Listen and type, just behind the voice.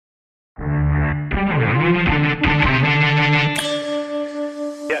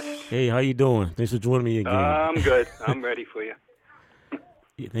Hey, how you doing? Thanks for joining me again. I'm good. I'm ready for you.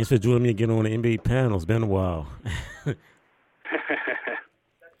 Yeah, thanks for joining me again on the NBA panel. It's been a while.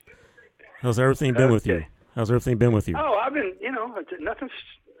 How's everything been with Okay. you? How's everything been with you? Oh, I've been, nothing's,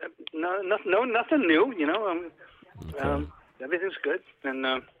 no, nothing new. Okay. Everything's good,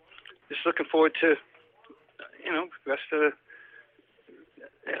 and just looking forward to, rest of the.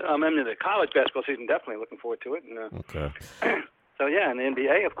 I'm into the college basketball season. Definitely looking forward to it, and Okay. so yeah, and the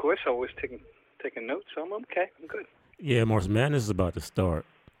NBA, of course, always taking notes. So I'm okay. I'm good. Yeah, March Madness is about to start.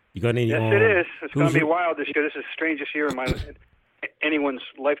 You got any Yes, it is. It's going who's to be your wild this year. This is the strangest year in anyone's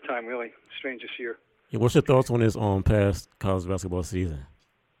lifetime, really. Strangest year. yeah, what's your thoughts on this past college basketball season?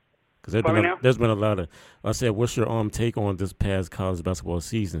 Because Pardon me now? there's been a lot of I said, what's your take on this past college basketball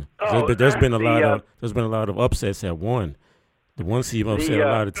season? 'Cause Oh, there's been a lot the of there's been a lot of upsets at one. The one seed upset The a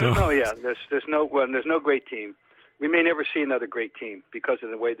lot of oh times. yeah, there's no great team. We may never see another great team because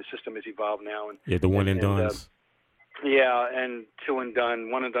of the way the system has evolved now, Yeah, the one and and dones. yeah, and two and done,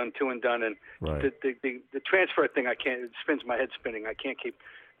 one and done, two and done, and Right. the transfer thing I can't. It spins my head spinning. You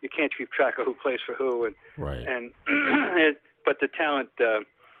can't keep track of who plays for who, Right. and but the talent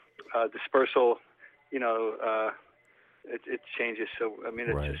dispersal, it changes. So I mean,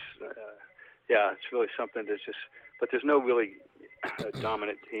 it's Right. just yeah, it's really something that's just. But there's no really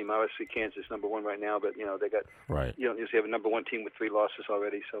dominant team. Obviously, Kansas is number one right now, but they got Right. you don't usually have a number one team with 3 losses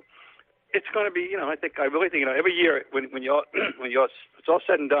already. So it's going to be I really think every year when you all it's all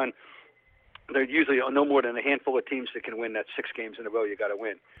said and done, there usually are no more than a handful of teams that can win that 6 games in a row. You got to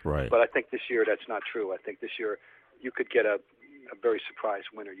win. Right. But I think this year that's not true. I think this year you could get a very surprise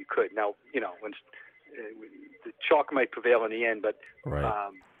winner. You could now when the chalk might prevail in the end, but. Right.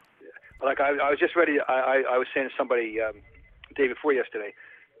 Like I was just ready. I was saying to somebody day before yesterday.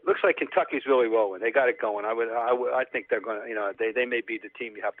 Looks like Kentucky's really rolling. They got it going. I think they're going to. They may be the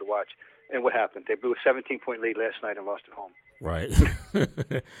team you have to watch. And what happened? They blew a 17-point lead last night and lost at home. Right.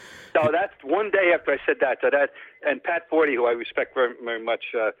 So that's one day after I said that. So that and Pat Forty, who I respect very, very much,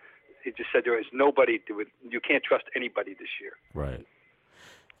 he just said there is nobody. You can't trust anybody this year. Right.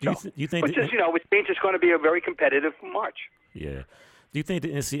 So, You think which means it's going to be a very competitive March. Yeah. Do you think the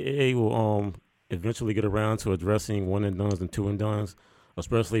NCAA will eventually get around to addressing one and dones and two and dones,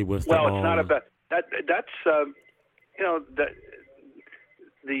 especially with it's not about that. That's the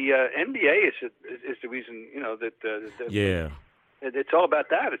NBA is the reason that yeah. It's all about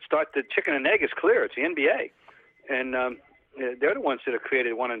that. The chicken and egg is clear. It's the NBA, and they're the ones that have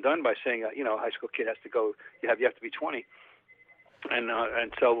created one and done by saying a high school kid has to go. You have to be 20, and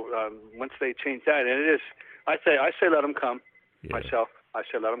so once they change that, and it is I say let them come. Yeah. Myself, I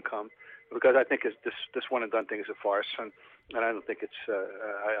say let them come because I think this one and done thing is a farce, and I don't think it's.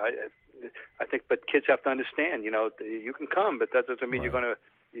 I think, but kids have to understand. You can come, but that doesn't mean Right. you're going to.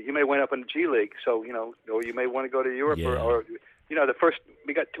 You may wind up in the G League, so or you may want to go to Europe, Yeah. or the first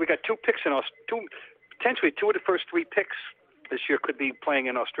we got 2 picks in potentially 2 of the first 3 picks this year could be playing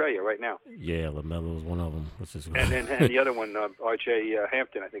in Australia right now. Yeah, LaMelo was one of them. Which is And the other one, R.J.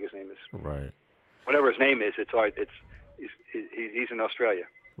 Hampton, I think his name is. right. Whatever his name is, he's in Australia.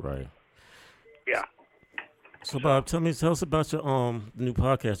 Right. Yeah. So Bob, tell us about your the new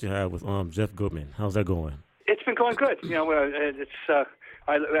podcast you have with Jeff Goodman. How's that going? It's been going good.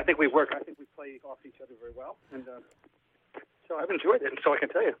 I think we play off each other very well, and so I've enjoyed it. And so I can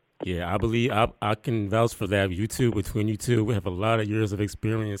tell you. Yeah, I believe I can vouch for that. Between you two, we have a lot of years of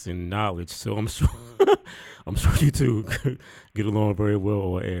experience and knowledge. So I'm sure you two get along very well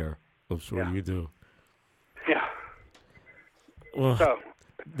on air. I'm sure you do. Yeah. Well, So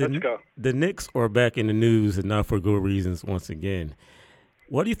let's go. The Knicks are back in the news, and not for good reasons once again.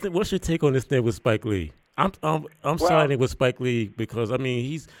 What do you think? What's your take on this thing with Spike Lee? I'm siding with Spike Lee because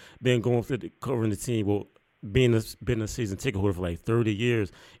he's been going through covering the team. Well, been a season ticket holder for like 30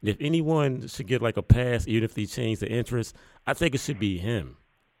 years. And if anyone should get like a pass, even if they change the interest, I think it should be him.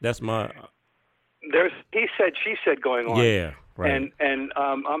 That's my. There's he said, she said going on. Yeah, right. And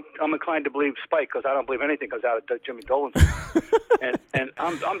I'm inclined to believe Spike because I don't believe anything comes out of Jimmy Dolan's. and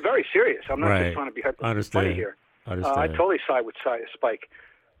I'm very serious. I'm not just trying to be funny here. I understand. I totally side with Spike,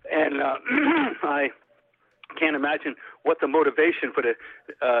 and I can't imagine what the motivation for the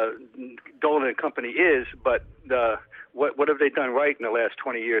Dolan and Company is, but what have they done right in the last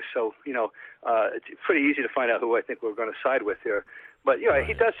 20 years? So it's pretty easy to find out who I think we're going to side with here. But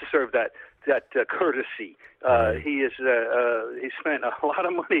he does deserve that courtesy. He spent a lot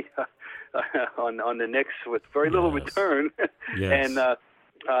of money on the Knicks with very little return, and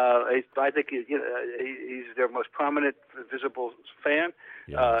I think he's their most prominent, visible fan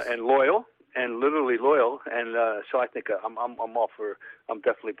and loyal. and literally loyal. And so I think I'm all for. I'm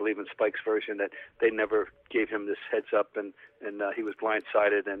definitely believing Spike's version that they never gave him this heads up, and he was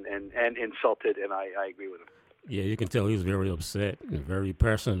blindsided and insulted. And I agree with him. Yeah, you can tell he was very upset and very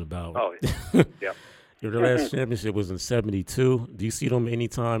passionate about Oh, it. yeah. The last championship was in '72. Do you see them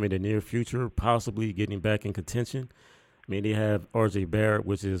anytime in the near future possibly getting back in contention? I mean, they have R.J. Barrett,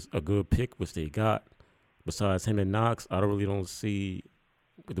 which is a good pick, which they got. Besides him and Knox, I don't see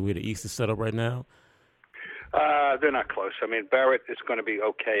the way the East is set up right now. They're not close. I mean, Barrett is going to be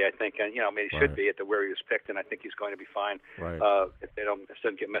okay, I think, and he should be at where he was picked, and I think he's going to be fine. Right. If they don't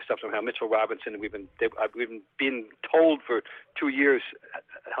get messed up somehow. Mitchell Robinson, we've been told for 2 years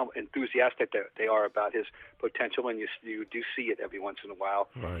how enthusiastic they are about his potential, and you do see it every once in a while.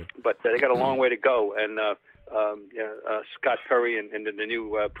 Right. But they got a long way to go, and Scott Perry and the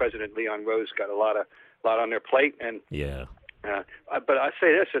new president Leon Rose got a lot on their plate, and yeah. But I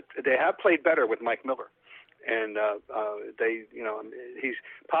say this: they have played better with Mike Miller. And he's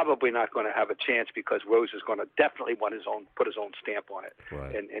probably not going to have a chance because Rose is going to definitely put his own stamp on it.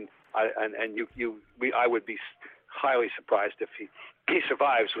 Right. I would be highly surprised if he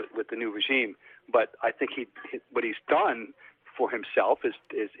survives with the new regime. But I think what he's done for himself is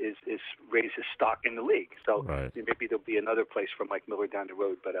raise his stock in the league. So right. Maybe there'll be another place for Mike Miller down the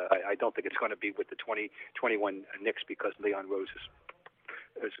road. But I don't think it's going to be with the 2021 Knicks because Leon Rose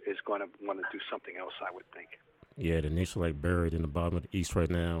is going to want to do something else, I would think. Yeah, the Knicks are like buried in the bottom of the East right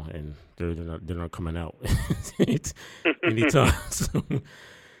now, and they're not coming out anytime soon.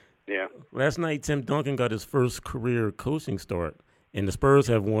 Yeah. Last night, Tim Duncan got his first career coaching start, and the Spurs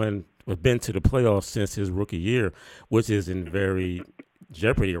have been to the playoffs since his rookie year, which is in very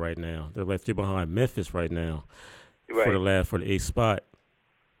jeopardy right now. They're behind Memphis right now for the 8th spot.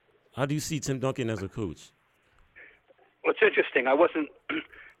 How do you see Tim Duncan as a coach? Well, it's interesting. I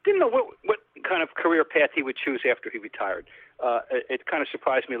didn't know what kind of career path he would choose after he retired. It kind of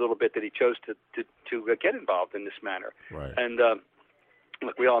surprised me a little bit that he chose to get involved in this manner. Right. And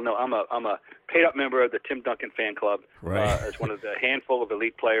look, we all know I'm a paid up member of the Tim Duncan fan club. Right. As one of the handful of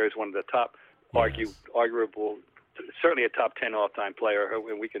elite players, one of the top, arguable, certainly a top 10 all-time player.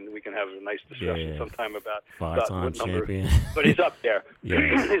 We can have a nice discussion sometime about five-time champion. But he's up there.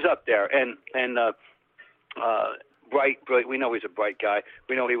 Yeah. He's up there, and bright. We know he's a bright guy.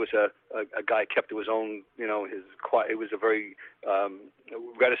 We know he was a guy kept to his own. He was a very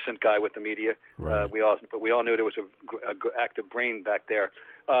reticent guy with the media. Right. We all knew there was a active brain back there.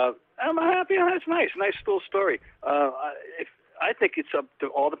 I'm happy. That's nice little story. I think it's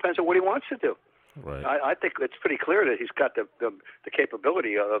all depends on what he wants to do. Right. I think it's pretty clear that he's got the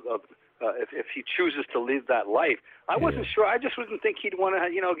capability of if he chooses to live that life. I wasn't sure. I just wouldn't think he'd want to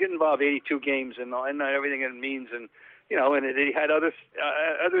get involved 82 games and everything it means, and he had other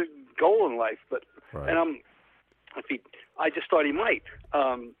goal in life. But I just thought he might.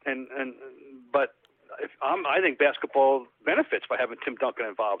 But I think basketball benefits by having Tim Duncan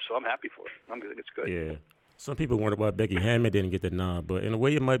involved, so I'm happy for it. I think it's good. Yeah. Some people wonder why Becky Hammond didn't get the nod, but in a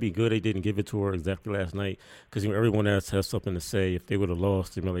way it might be good they didn't give it to her exactly last night because everyone else has something to say. If they would have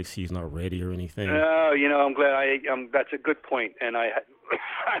lost, like she's not ready or anything. I'm glad. That's a good point, and I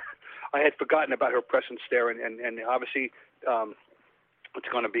had forgotten about her presence there, and obviously it's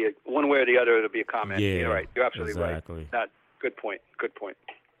going to be one way or the other. It'll be a comment. Yeah, you're right. You're absolutely exactly. Right. Good point. Good point.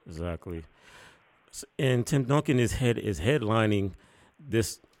 Exactly. And Tim Duncan is headlining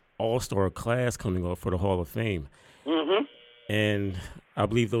this all-star class coming up for the Hall of Fame. Mm-hmm. And I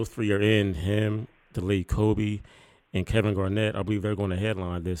believe those three are in, him, the late Kobe, and Kevin Garnett. I believe they're going to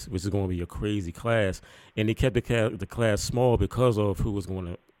headline this, which is going to be a crazy class. And they kept the class small because of who was going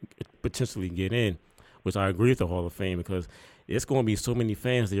to potentially get in, which I agree with the Hall of Fame because it's going to be so many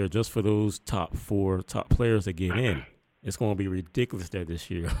fans there just for those top players that get in. It's going to be ridiculous there this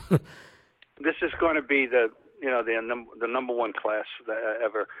year. This is going to be the number one class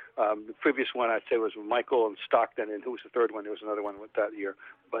ever. The previous one I'd say was Michael and Stockton, and who was the third one? There was another one with that year,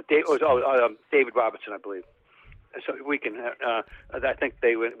 but David Robinson, I believe. So we can. I think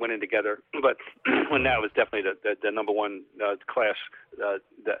they went in together, but when that was definitely the number one class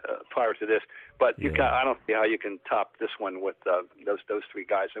prior to this. But I don't see how you can top this one with those three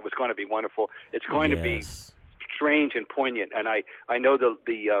guys. It was going to be wonderful. It's going to be strange and poignant, and I know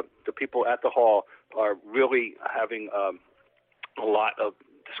the people at the hall are really having a lot of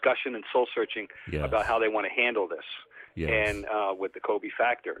discussion and soul searching about how they want to handle this, and with the Kobe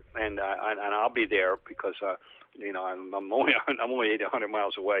factor, and I'll be there because I'm only 100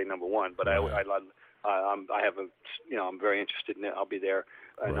 miles away, number one, but I have I'm very interested in it. I'll be there,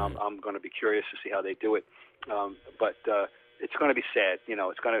 and I'm going to be curious to see how they do it, but it's going to be sad.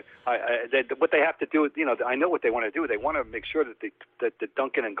 It's going to. What they have to do, I know what they want to do. They want to make sure that the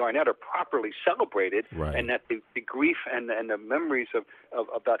Duncan and Garnett are properly celebrated, right. and that the grief and the memories of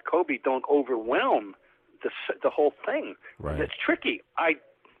about Kobe don't overwhelm the whole thing. Right. It's tricky.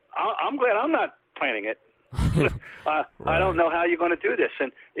 I'm glad I'm not planning it. Right. I don't know how you're going to do this,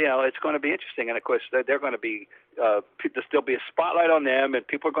 and it's going to be interesting. And of course, they're going to be there'll be a spotlight on them, and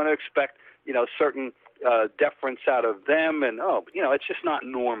people are going to expect certain deference out of them, and it's just not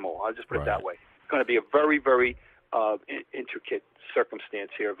normal. I'll just put it that way. It's going to be a very, very intricate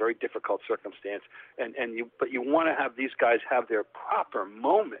circumstance here, a very difficult circumstance, but you want to have these guys have their proper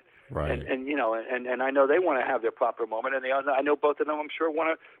moment. Right. And I know they want to have their proper moment, and I know both of them, I'm sure,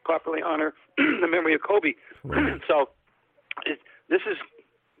 want to properly honor the memory of Kobe. Right. So this is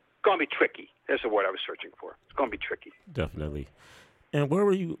going to be tricky. There's the word I was searching for. It's going to be tricky. Definitely. And where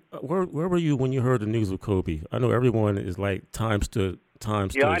were you? Where were you when you heard the news of Kobe? I know everyone is like time stood.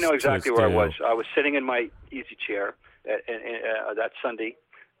 Yeah, I know exactly where I was. I was sitting in my easy chair that Sunday,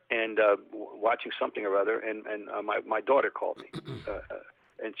 and watching something or other, and my daughter called me.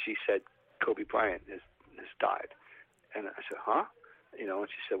 And she said, Kobe Bryant has died. And I said, huh? And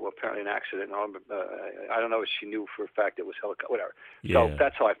she said, well, apparently an accident. I don't know if she knew for a fact it was helicopter, whatever. Yeah. So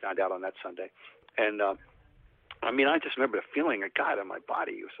that's how I found out on that Sunday. And, I just remember the feeling I got in my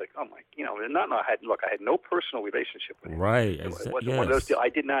body. It was like, oh my, I had no personal relationship with him. Right. It wasn't one of those deals. I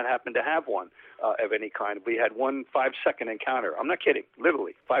did not happen to have one of any kind. We had one 5-second encounter. I'm not kidding.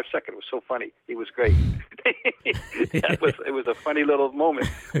 Literally 5 seconds. It was so funny. He was great. It was a funny little moment,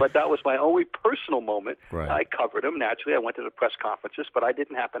 but that was my only personal moment. Right. I covered him naturally. I went to the press conferences, but I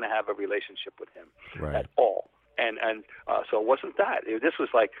didn't happen to have a relationship with him at all. And so it wasn't that. This was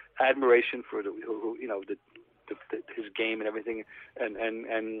like admiration for his game and everything, and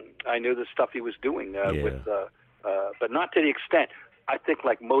I knew the stuff he was doing but not to the extent. I think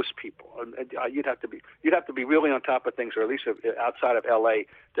like most people, you'd have to be really on top of things, or at least outside of L.A.,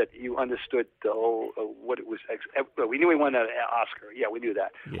 that you understood the whole what it was. We knew he won an Oscar. Yeah, we knew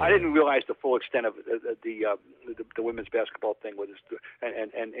that. Yeah. I didn't realize the full extent of the women's basketball thing with his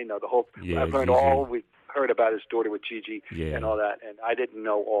and the whole. Yeah, I've learned Gigi. all we heard about his daughter with Gigi and all that, and I didn't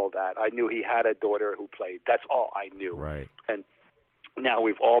know all that. I knew he had a daughter who played. That's all I knew. Right. And now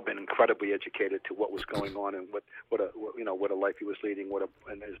we've all been incredibly educated to what was going on and what a life he was leading,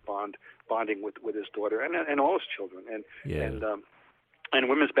 and his bonding with his daughter and all his children and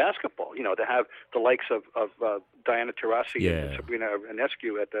women's basketball. To have the likes of Diana Taurasi and Sabrina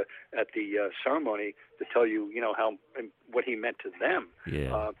Ionescu at the ceremony to tell you how what he meant to them.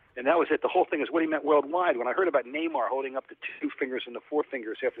 Yeah. And that was it. The whole thing is what he meant worldwide. When I heard about Neymar holding up the 2 fingers and the 4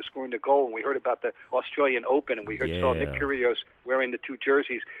 fingers after scoring the goal, and we heard about the Australian Open, and we saw Nick Kyrgios wearing the 2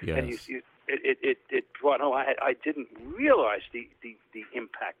 jerseys, and it brought home. I didn't realize the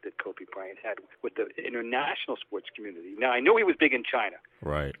impact that Kobe Bryant had with the international sports community. Now, I knew he was big in China.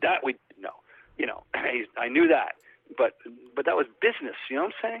 Right. That we didn't know. I knew that, but that was business. You know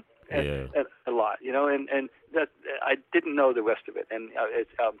what I'm saying? A lot, and that I didn't know the rest of it, and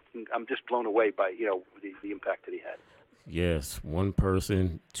I'm just blown away by the impact that he had. Yes, one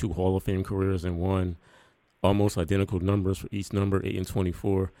person, 2 Hall of Fame careers, and 1 almost identical numbers for each number, 8 and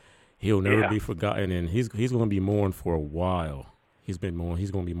 24. He'll never be forgotten, and he's going to be mourned for a while. He's going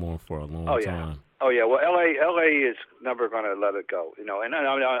to be mourned for a long time. Oh yeah. Well, LA is never going to let it go. And I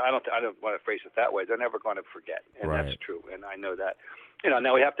don't want to phrase it that way. They're never going to forget, and that's true. And I know that.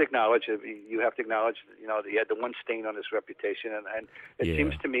 Now we have to acknowledge. You have to acknowledge. He had the one stain on his reputation, and it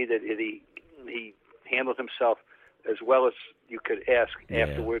seems to me that he handled himself as well as you could ask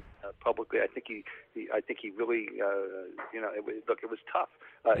afterward publicly. I think he really. It was tough,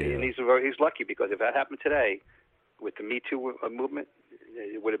 and he's lucky, because if that happened today, with the Me Too movement,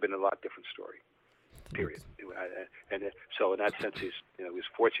 it would have been a lot different story. Period. So in that sense, he was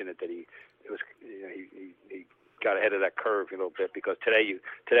fortunate that he got ahead of that curve a little bit, because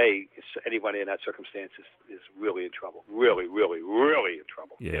today anybody in that circumstance is really in trouble. Really, really, really in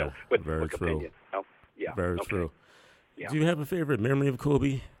trouble. Yeah, very true. Opinion, Yeah, very true. Yeah. Do you have a favorite memory of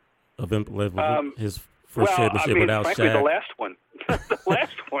Kobe? His first championship without frankly, Shaq? the last one. The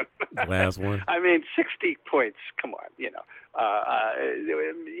last one. The last one. 60 points. Come on,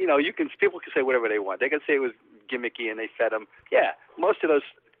 people can say whatever they want. They can say it was gimmicky and they fed him. Yeah, most of those.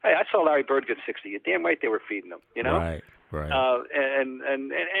 Hey, I saw Larry Bird get 60. You're damn right they were feeding him. Right. And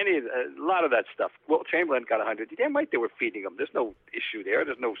a lot of that stuff. Wilt Chamberlain got 100. You're damn right they were feeding him. There's no issue there.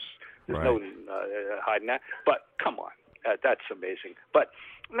 There's no hiding that. But come on, that's amazing. But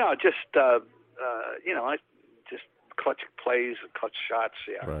no, just clutch plays, clutch shots.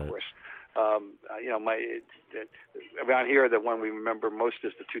 Yeah, of course. Around here, the one we remember most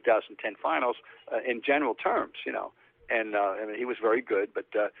is the 2010 finals in general terms, And I mean, he was very good,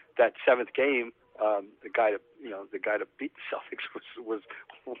 but that seventh game, the guy to beat the Celtics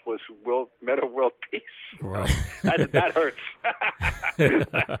was Metta World Peace. Right. That hurts.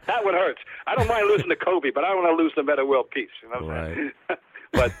 That one hurts. I don't mind losing to Kobe, but I don't want to lose to Metta World Peace. You know what I'm saying?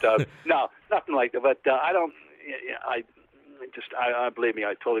 But no, nothing like that. But I don't. I believe me.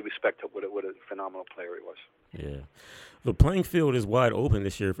 I totally respect what a phenomenal player he was. Yeah, the playing field is wide open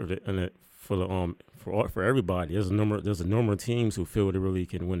this year for everybody. There's a number of teams who feel they really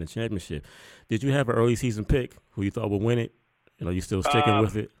can win the championship. Did you have an early season pick who you thought would win it? You still sticking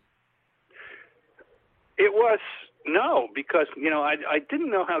with it? It was no, because I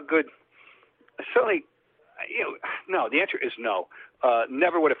didn't know how good. Certainly, no. The answer is no.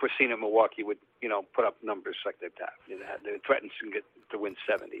 Never would have foreseen that Milwaukee would put up numbers like they've done. They threatened to win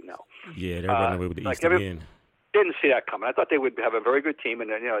 70. No. Yeah, they're running away with the East again. Didn't see that coming. I thought they would have a very good team, and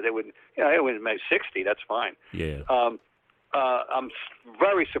then they would win maybe 60. That's fine. Yeah. I'm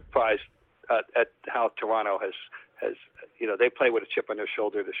very surprised at how Toronto has they play with a chip on their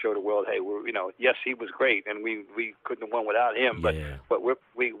shoulder to show the world, hey, yes, he was great, and we couldn't have won without him, but we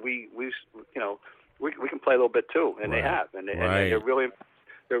can play a little bit too, and they have, and they're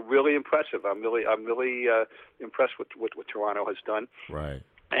really impressive. I'm really impressed with what Toronto has done. Right.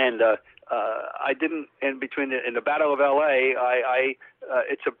 And I didn't. And in the Battle of L.A.,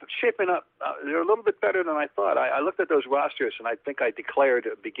 it's shaping up. They're a little bit better than I thought. I looked at those rosters, and I think I declared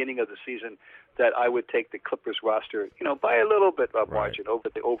at the beginning of the season that I would take the Clippers roster, by a little bit of margin over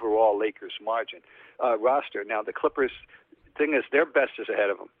the overall Lakers margin roster. Now the Clippers, thing is, their best is ahead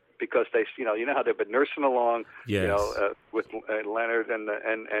of them, because they, how they've been nursing along, yes. with Leonard and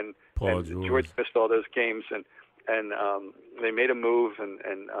Paul George missed all those games, and they made a move, and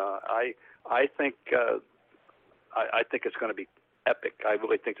I think it's going to be epic. I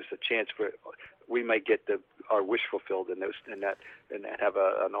really think there's a chance we might get our wish fulfilled and have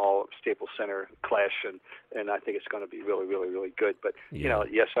an all Staples Center clash, and I think it's going to be really, really, really good. But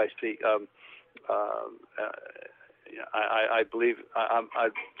yes, I see. I believe I'm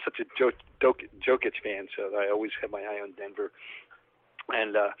such a Jokic fan, so I always have my eye on Denver,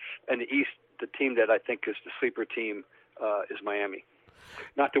 and the East. The team that I think is the sleeper team is Miami.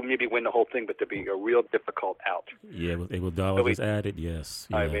 Not to maybe win the whole thing, but to be a real difficult out. Yeah, with Iguodala added, yes.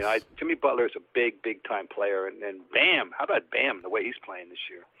 I mean, Jimmy Butler is a big time player, and Bam. How about Bam? The way he's playing this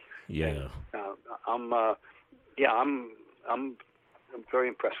year. Yeah. And, I'm very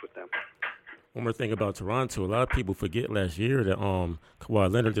impressed with them. One more thing about Toronto, a lot of people forget last year that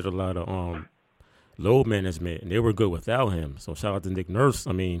Kawhi Leonard did a lot of load management, and they were good without him. So shout out to Nick Nurse.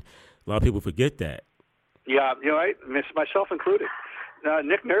 I mean, a lot of people forget that. Yeah, right. Myself included.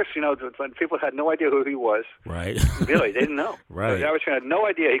 Nick Nurse, people had no idea who he was. Right. Really, they didn't know. Right. The average fan had no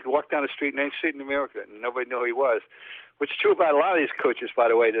idea. He could walk down the street in any street in America, and nobody knew who he was. Which is true about a lot of these coaches, by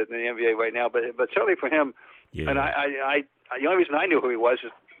the way, in the NBA right now. But certainly for him, and I the only reason I knew who he was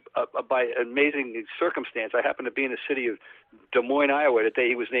is by amazing circumstance. I happened to be in the city of Des Moines, Iowa, the day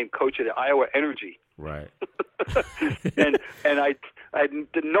he was named coach of the Iowa Energy. Right. and I had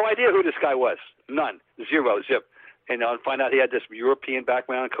no idea who this guy was. None. Zero. Zip. And I find out he had this European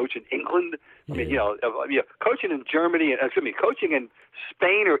background, coaching England. I mean, coaching in Germany, coaching in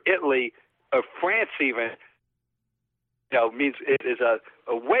Spain or Italy or France even, means it is a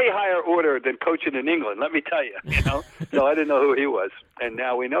way higher order than coaching in England, let me tell you, So I didn't know who he was, and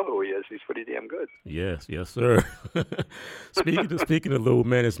now we know who he is. He's pretty damn good. Yes, sir. Speaking of load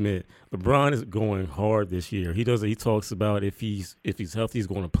management, LeBron is going hard this year. He talks about if he's healthy, he's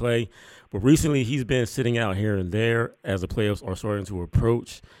going to play. But recently, he's been sitting out here and there as the playoffs are starting to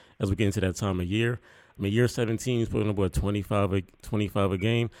approach as we get into that time of year. I mean, year 17, he's putting up 25 a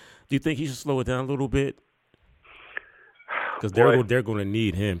game. Do you think he should slow it down a little bit? Because they're going to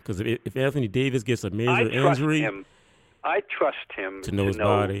need him. Because if Anthony Davis gets a major injury, I trust him to know his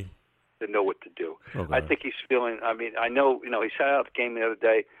body, to know what to do. Okay. I think he's feeling. I mean, I know. He sat out the game the other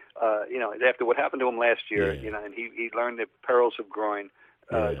day. After what happened to him last year, and he learned the perils of groin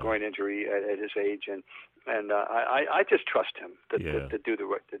injury at his age, and I just trust him to do the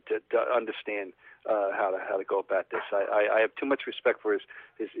right, to understand how to go about this. I have too much respect for his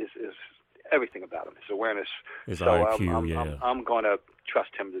everything about him, his awareness. His IQ, I'm going to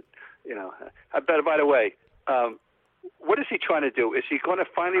trust him to, I bet, by the way, what is he trying to do? Is he going to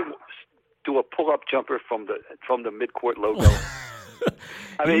finally do a pull-up jumper from the midcourt logo?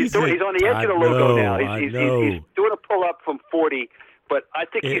 I mean, he's on the edge of the logo now. He's doing a pull-up from 40 But I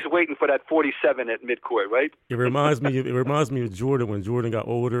think he's waiting for that 47 at midcourt, right? It reminds me of Jordan. When Jordan got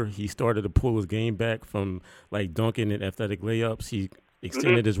older, he started to pull his game back from like dunking and athletic layups. He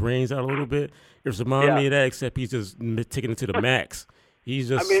extended his range out a little bit. It reminds me of that, except he's just taking it to the max. He's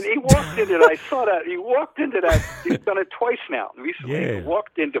just. I mean, he walked into that. I saw that. He walked into that. He's done it twice now. Recently, he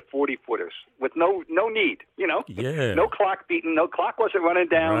walked into 40-footers with no need. No clock beating. No clock wasn't running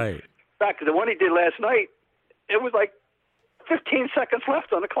down. Right. In fact, the one he did last night, it was like 15 seconds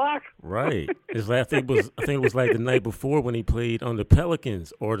left on the clock. Right. I think it was like the night before when he played on the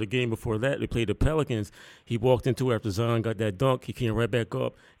Pelicans, or the game before that they played the Pelicans. He walked into after Zion got that dunk. He came right back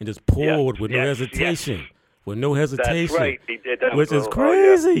up and just pulled with no hesitation. Yes. With no hesitation. That's right. He did that. Which is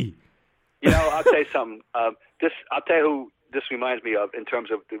crazy. I'll tell you something. I'll tell you who this reminds me of in terms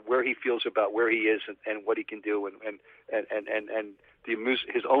of where he feels about where he is and what he can do and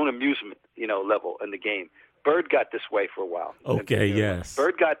his own amusement, level in the game. Bird got this way for a while. Okay, yes.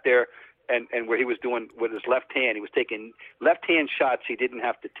 Bird got there, and where he was doing with his left hand, he was taking left-hand shots he didn't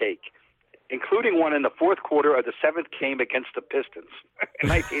have to take, including one in the fourth quarter of the seventh game against the Pistons in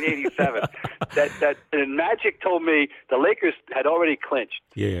 1987. that Magic told me the Lakers had already clinched.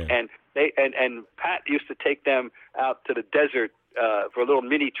 Yeah. And Pat used to take them out to the desert for a little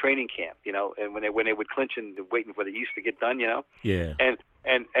mini training camp, and when they would clinch and waiting for the East to get done, Yeah.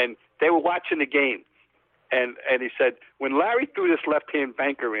 And they were watching the game. And he said, when Larry threw this left-hand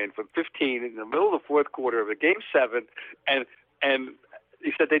banker in from 15 in the middle of the fourth quarter of a Game 7, and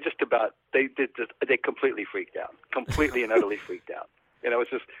he said they completely freaked out, completely and utterly freaked out. It's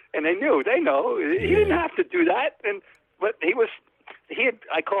just, and they know he didn't have to do that, but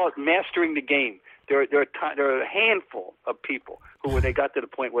I call it mastering the game. There are a handful of people who, when they got to the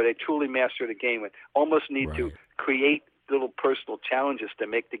point where they truly master the game, and almost need to create little personal challenges to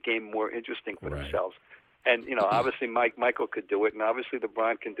make the game more interesting for themselves. And obviously Michael could do it, and obviously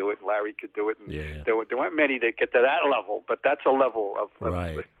LeBron can do it, and Larry could do it, and there weren't many that get to that level. But that's a level of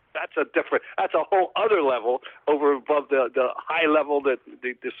that's a whole other level over above the high level that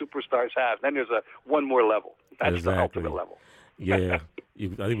the superstars have. Then there's one more level. That's the ultimate level. Yeah, I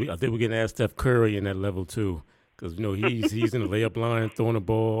think we're getting to ask Steph Curry in that level too, because he's in the layup line, throwing the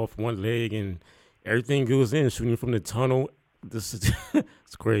ball off one leg, and everything goes in, shooting from the tunnel.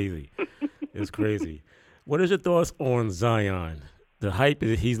 It's crazy. It's crazy. What is your thoughts on Zion? The hype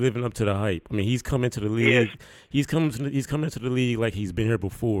is he's living up to the hype. I mean, he's come into the league. He's come into the league like he's been here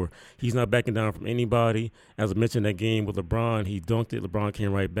before. He's not backing down from anybody. As I mentioned, that game with LeBron, he dunked it. LeBron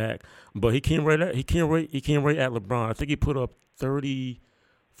came right back, but he came right at LeBron. I think he put up 30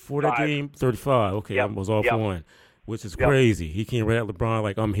 for that game. 35. Okay, I was off one, which is crazy. He came right at LeBron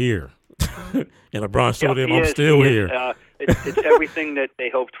like, I'm here, and LeBron showed him I'm still here. It's everything that they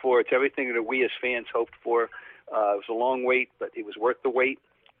hoped for. It's everything that we as fans hoped for. It was a long wait, but it was worth the wait,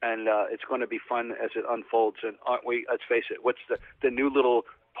 and it's going to be fun as it unfolds. And aren't we? Let's face it. What's the new little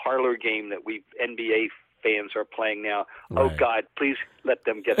parlor game that we NBA fans are playing now? Right. Oh God, please let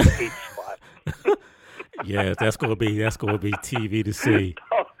them get the 8th spot. Yeah, that's going to be TV to see.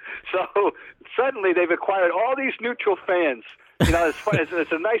 So suddenly they've acquired all these neutral fans. It's fun.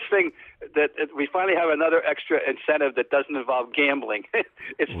 It's a nice thing that we finally have another extra incentive that doesn't involve gambling.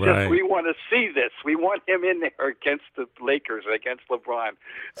 It's just we want to see this. We want him in there against the Lakers, against LeBron,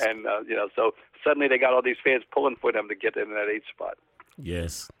 and so suddenly they got all these fans pulling for them to get in that 8th spot.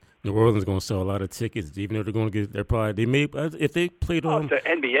 Yes. New Orleans is going to sell a lot of tickets, even if they're going to get. If they played on. The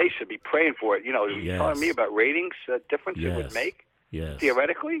NBA should be praying for it. You're telling me about ratings difference it would make. Yes.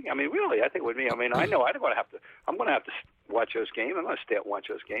 Theoretically, I mean, really, I think it would be. I mean, I know I'm going to have to watch those games. I'm going to stay up and watch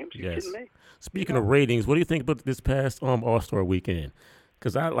those games. You kidding me? Speaking of ratings, what do you think about this past All-Star weekend?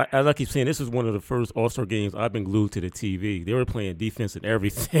 Because as I keep saying, this is one of the first All-Star games I've been glued to the TV. They were playing defense and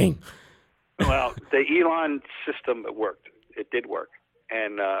everything. Well, the Elon system worked. It did work.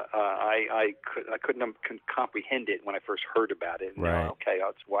 And I couldn't comprehend it when I first heard about it. And, okay,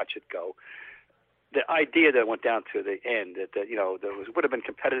 I'll watch it go. The idea that went down to the end, that would have been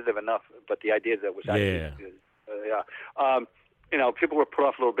competitive enough, but the idea that was actually, people were put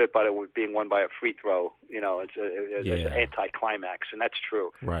off a little bit by it being won by a free throw. It's an anticlimax, and that's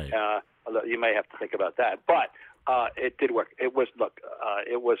true. Right. You may have to think about that, but it did work. It was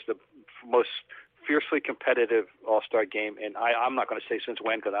the most fiercely competitive All-Star game, and I'm not going to say since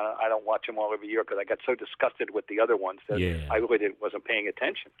when, because I don't watch them all every year, because I got so disgusted with the other ones that I really wasn't paying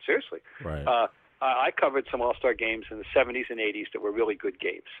attention. Seriously. Right. I covered some All-Star games in the 70s and 80s that were really good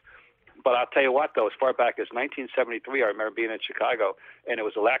games. But I'll tell you what, though, as far back as 1973, I remember being in Chicago, and it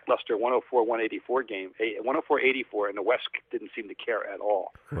was a lackluster 104-184 game, 104-84, and the West didn't seem to care at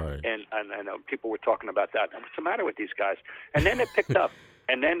all. Right. And people were talking about that. What's the matter with these guys? And then it picked up.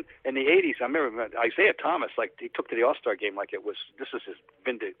 And then in the 80s, I remember Isaiah Thomas, like he took to the All-Star game like it was, this is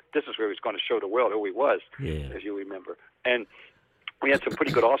where he was going to show the world who he was, as you remember. And we had some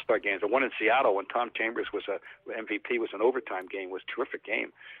pretty good All-Star games. The one in Seattle when Tom Chambers was MVP was an overtime game, was a terrific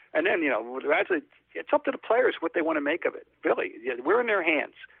game. And then, gradually, it's up to the players what they want to make of it. Really, we're in their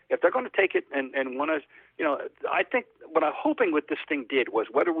hands. If they're going to take it and want to, I think what I'm hoping what this thing did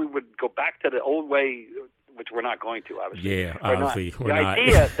was whether we would go back to the old way, which we're not going to, obviously. Yeah, obviously, we're not. The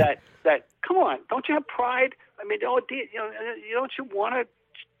idea that come on, don't you have pride? I mean, don't you want to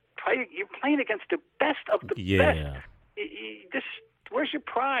play? You're playing against the best of the best. Where's your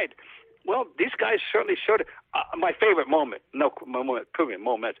pride? Well, these guys certainly showed it. My favorite moment,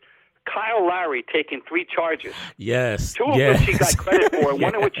 Kyle Lowry taking 3 charges. Yes. 2 of which he got credit for, and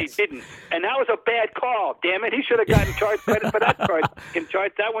 1 of which he didn't. And that was a bad call. Damn it, he should have gotten charged credit for that charge and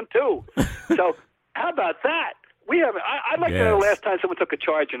charged that one too. So how about that? We have. I'd like to know the last time someone took a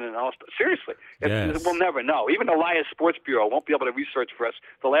charge in an All-Star. Seriously, we'll never know. Even the Lions Sports Bureau won't be able to research for us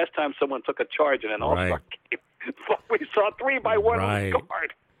the last time someone took a charge in an All-Star game. We saw 3 by 1 on the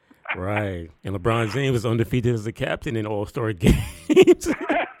guard. Right. And LeBron James was undefeated as a captain in All-Star games. Which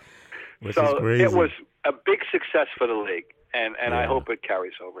is crazy. It was a big success for the league, and I hope it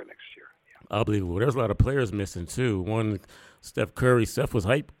carries over next year. Yeah. Unbelievable. There's a lot of players missing, too. One, Steph Curry. Steph was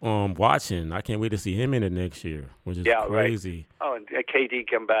hype watching. I can't wait to see him in it next year, which is crazy. Right. Oh, and KD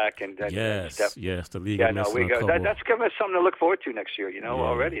come back. And Steph. Yes, the league. Yeah, we go. That's giving us something to look forward to next year,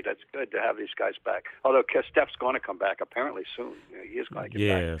 already. That's good to have these guys back. Although Steph's going to come back apparently soon. He is going to get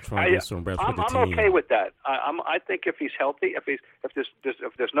back. Yeah, trying to get some reps with the team. I'm okay with that. I think if he's healthy, if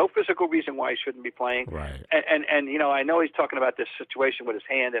there's no physical reason why he shouldn't be playing. Right. And I know he's talking about this situation with his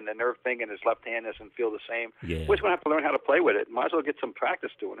hand and the nerve thing, and his left hand doesn't feel the same. Yeah. We're just going to have to learn how to play with it. Might as well get some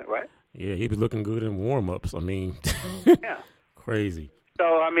practice doing it, right? Yeah, he was looking good in warm-ups. I mean, crazy.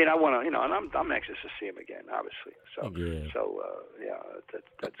 So, I mean, I want to, and I'm anxious to see him again, obviously.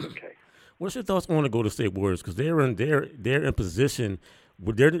 That's okay. What's your thoughts on the Golden State Warriors? Because they're in position.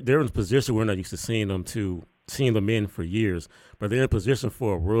 They're in a position we're not used to seeing them in for years, but they're in position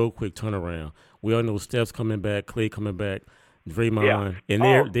for a real quick turnaround. We all know Steph's coming back, Clay coming back, Draymond, and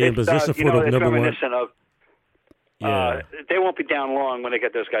they're in position for the number one. They won't be down long when they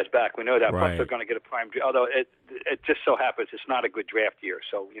get those guys back. We know that. Plus, they're going to get a prime. Although it just so happens it's not a good draft year,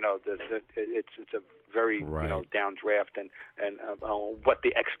 so it's a very down draft, and what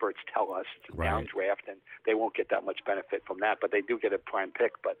the experts tell us, it's a down draft, and they won't get that much benefit from that. But they do get a prime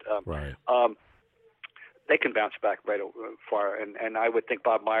pick. But they can bounce back right far, and I would think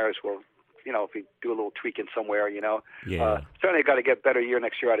Bob Myers will. If he do a little tweaking somewhere, certainly got to get a better year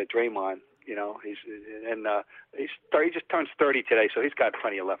next year out of Draymond. He just turns 30 today, so he's got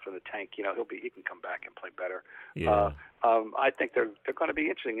plenty of left in the tank. He can come back and play better. Yeah. I think they're going to be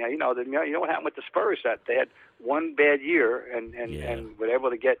interesting. You know what happened with the Spurs? That they had one bad year and were able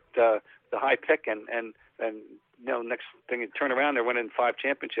to get the high pick and next thing you turn around, they're winning 5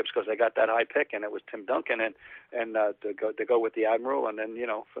 championships because they got that high pick, and it was Tim Duncan, and to go with the Admiral, and then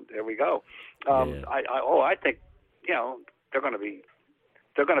there we go. I think they're going to be.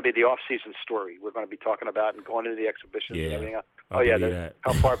 They're going to be the off-season story. We're going to be talking about and going into the exhibitions and everything else.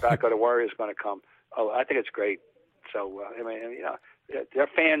 How far back are the Warriors going to come? I think it's great. So their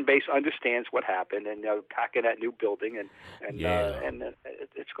fan base understands what happened, and they're packing that new building, and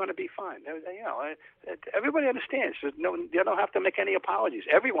it's going to be fine. Everybody understands. They don't have to make any apologies.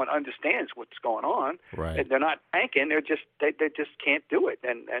 Everyone understands what's going on. Right. They're not tanking. They just can't do it.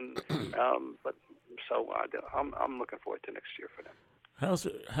 I'm looking forward to next year for them.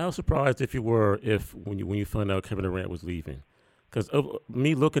 How surprised if you were when you found out Kevin Durant was leaving? Because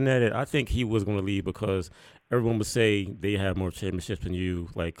me looking at it, I think he was going to leave because everyone would say they have more championships than you,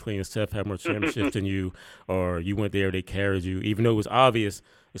 like Clay and Steph have more championships than you, or you went there, they carried you, even though it was obvious,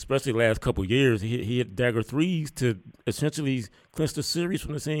 especially the last couple of years, he hit dagger threes to essentially clinch the series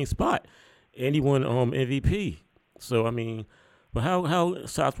from the same spot, and he won MVP. So, I mean... But how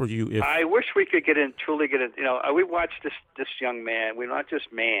shocked were you? I wish we could truly get in. We watched this young man. We're not just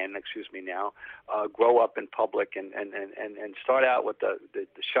grow up in public and start out with the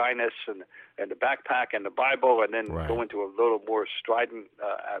shyness and the backpack and the Bible, and then go into a little more strident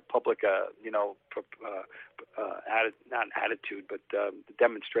public, not attitude, but the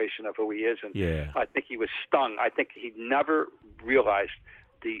demonstration of who he is. And I think he was stung. I think he never realized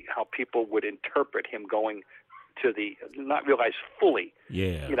how people would interpret him going to the not realize fully.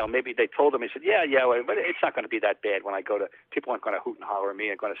 Yeah. You know, maybe they told him. He said, yeah, but it's not going to be that bad when I go to. People aren't going to hoot and holler at me.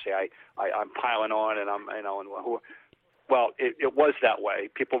 They're going to say I'm piling on and I'm Well, it was that way.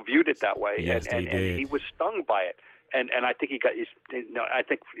 People viewed it that way, yes, and he was stung by it. And I think I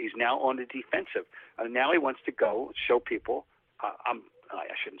think he's now on the defensive. And now he wants to go show people. I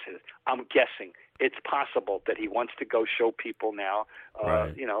shouldn't say this. I'm guessing it's possible that he wants to go show people now.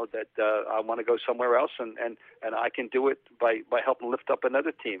 Right. You know that I want to go somewhere else, and I can do it by helping lift up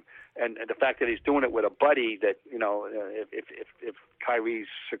another team. And the fact that he's doing it with a buddy that if Kyrie's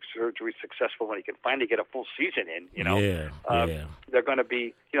surgery is successful and he can finally get a full season in, they're going to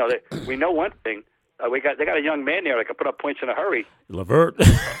be. We know one thing. They got a young man there that can put up points in a hurry. LeVert. The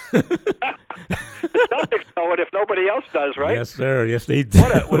Celtics know it if nobody else does, right? Yes, sir. Yes, they do.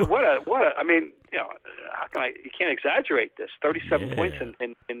 What a! I mean, how can you can't exaggerate this. 37 points in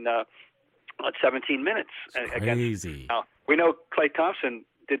 17 minutes. Crazy. Now, we know Klay Thompson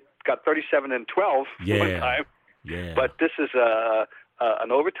got 37 and 12 one time. Yeah. But this is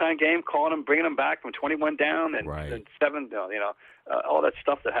an overtime game, bringing them back from 21 down and 7. All that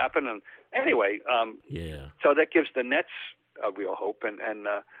stuff that happened. And anyway, so that gives the Nets a real hope.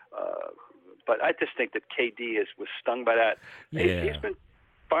 But I just think that KD was stung by that. Yeah. He's been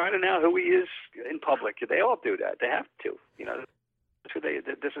finding out who he is in public. They all do that. They have to.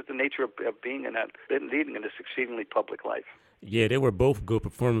 This is the nature of being leading in this exceedingly public life. Yeah, they were both good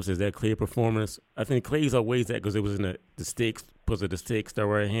performances. That Klay performance, I think Klay's always that because it was in the stakes, because of the stakes that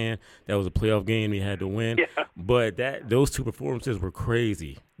were at hand. That was a playoff game he had to win. Yeah. But those two performances were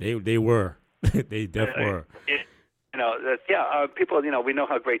crazy. They were. They definitely were. People, we know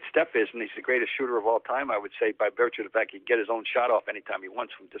how great Steph is, and he's the greatest shooter of all time, I would say, by virtue of the fact he can get his own shot off anytime he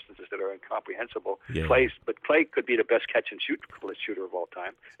wants from distances that are incomprehensible. Yeah. But Klay could be the best catch-and-shoot shooter of all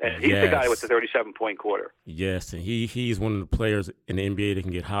time. And he's the guy with the 37-point quarter. Yes, and he's one of the players in the NBA that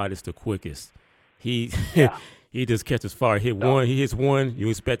can get hottest the quickest. He just catches fire. He hits one, you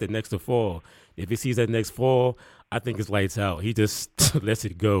expect the next to fall. If he sees that next fall, I think it's lights out. He just lets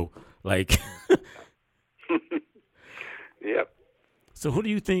it go. Like... Yep. So who do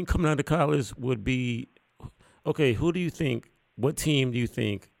you think coming out of college would be – okay, what team do you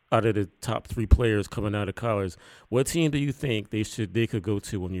think out of the top 3 players coming out of college, what team do you think they could go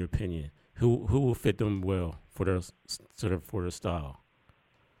to, in your opinion? Who will fit them well for their style?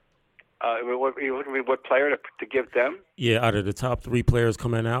 What player to give them? Yeah, out of the top 3 players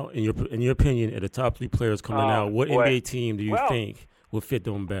coming out, in your opinion, of the top 3 players coming out, what NBA team do you think will fit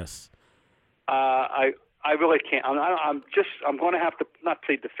them best? I really can't. I'm going to have to not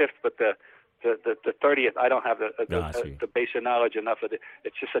plead the fifth, but the 30th. I don't have the basic knowledge enough of it.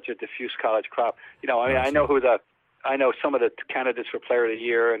 It's just such a diffuse college crop. I know some of the candidates for Player of the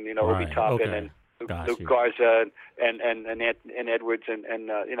Year, and Obi Toppin and Luke Garza and Edwards and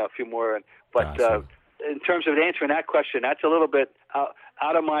a few more. But in terms of answering that question, that's a little bit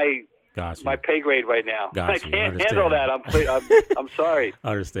out of my pay grade right now. I can't handle that. I'm sorry. I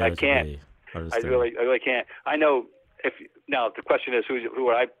understand. I can't. I really can't. I know now the question is who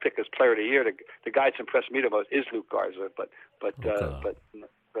would I pick as Player of the Year? The guy that's impressed me the most is Luke Garza, but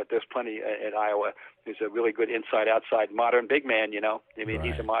there's plenty at Iowa. He's a really good inside-outside modern big man. He's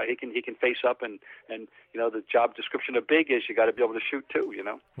he can face up and the job description of big is you got to be able to shoot too.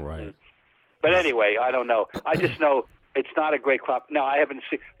 Right. But anyway, I don't know. I just know it's not a great crop. No, I haven't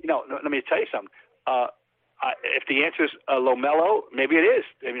seen. Let me tell you something. If the answer is LaMelo, maybe it is.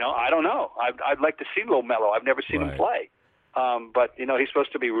 I don't know. I'd like to see LaMelo. I've never seen him play. But he's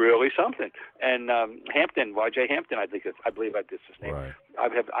supposed to be really something. And Hampton, Y.J. Hampton, I believe that's his name. Right. I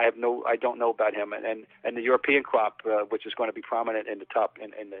don't know about him. And the European crop, which is going to be prominent in the top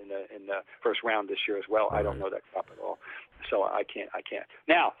in the first round this year as well. Right. I don't know that crop at all. So I can't.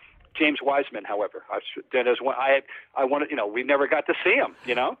 Now, James Wiseman, however, there's one. I want to. We never got to see him.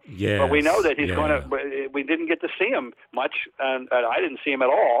 Yes, but we know that he's going to. We didn't get to see him much, and I didn't see him at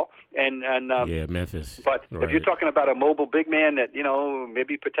all. And Memphis. But if you're talking about a mobile big man that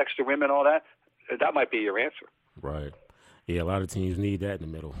maybe protects the rim and all that, that might be your answer. Right. Yeah, a lot of teams need that in the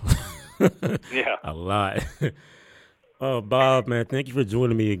middle. Yeah. A lot. Bob, man, thank you for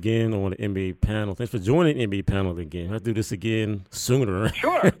joining me again on the NBA panel. Thanks for joining the NBA panel again. I'll do this again sooner.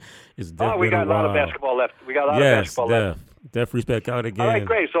 Sure. It's we got a lot of basketball left. Def, respect out again. All right,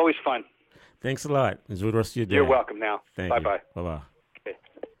 great. It's always fun. Thanks a lot. Enjoy the rest of your day. You're welcome now. Bye-bye. Bye-bye. Okay.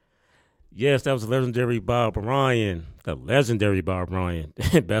 Yes, that was the legendary Bob Ryan,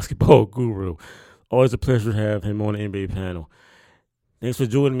 basketball guru. Always a pleasure to have him on the NBA panel. Thanks for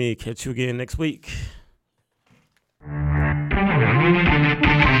joining me. Catch you again next week.